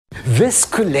This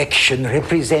collection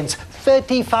represents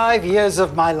 35 years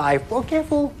of my life. Oh,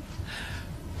 careful.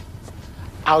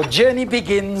 Our journey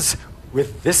begins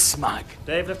with this mug.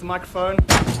 Dave, lift the microphone.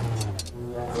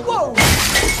 Whoa!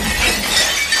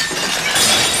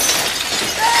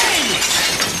 Hey!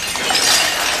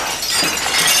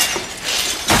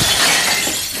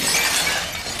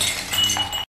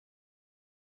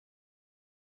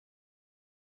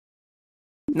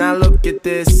 Now look at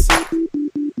this.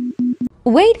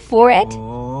 Wait for it. Oh,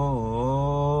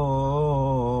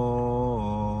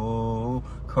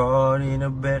 caught in a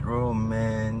bed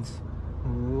romance.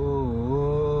 Oh,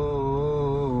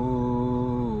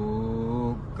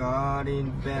 caught in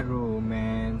a bed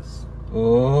romance.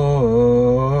 Oh,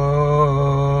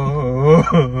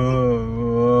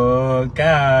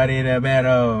 caught in a bed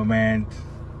romance.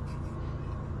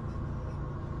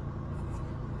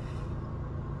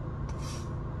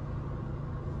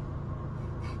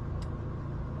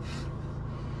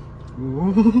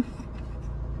 Ooh.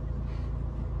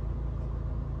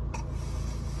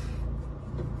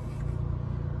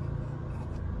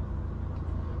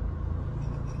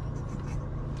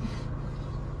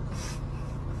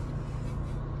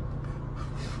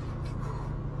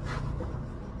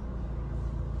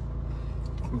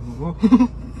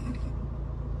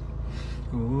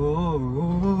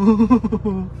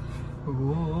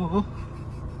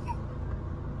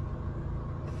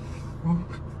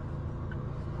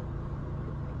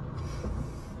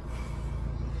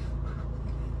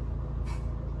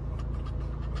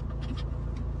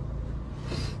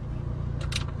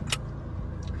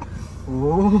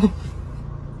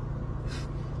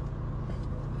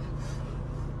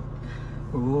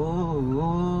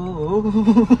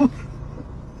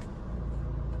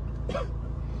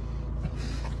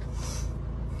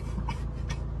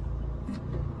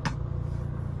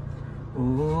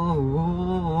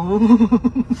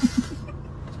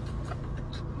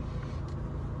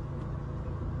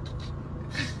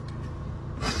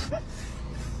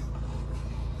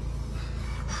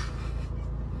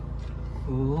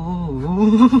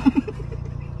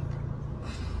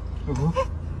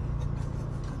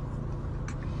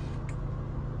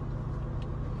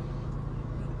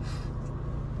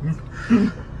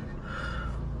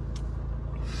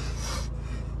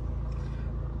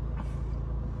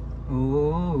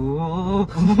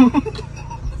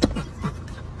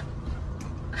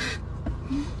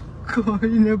 Caught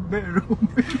in a bed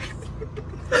romance.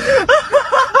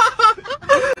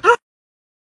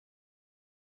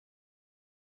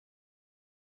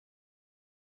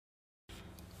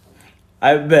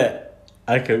 I bet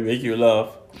I can make you laugh.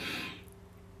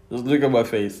 Just look at my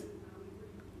face.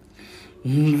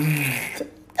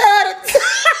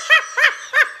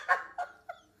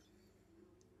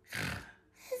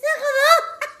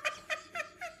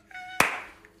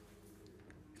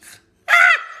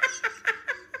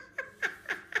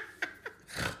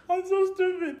 I'm so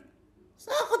stupid.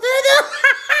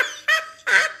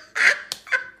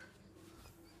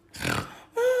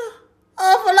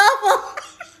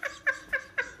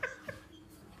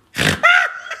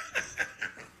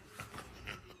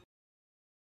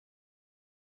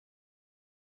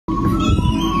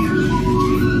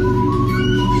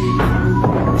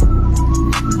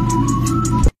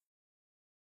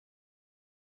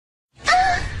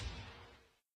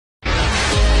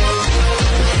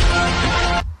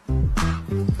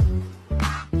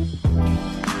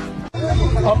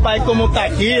 Ó, pai, como tá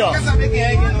aqui, ó. Quer saber quem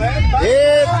é que não é?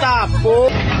 Eita, pô!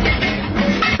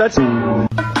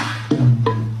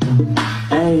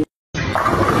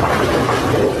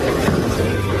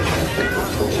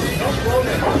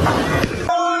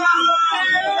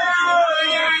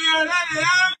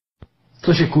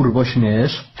 Co się kurwo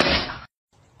śmiejesz?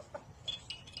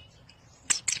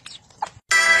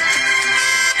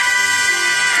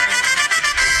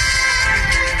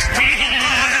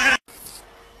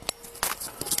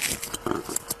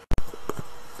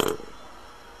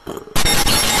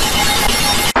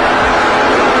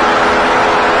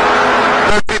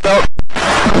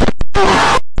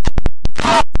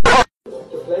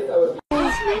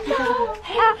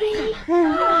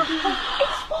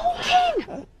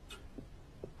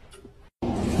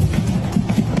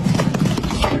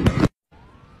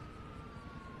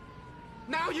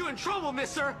 Now you in trouble,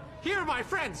 mister! Here are my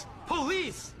friends,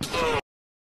 police!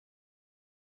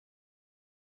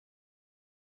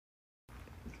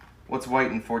 What's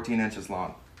white and 14 inches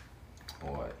long?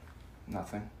 What?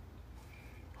 Nothing.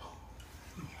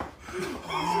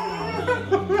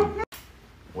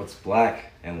 What's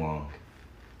black and long?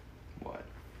 What?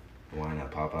 Why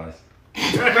not Popeyes?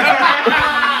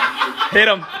 Hit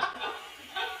him.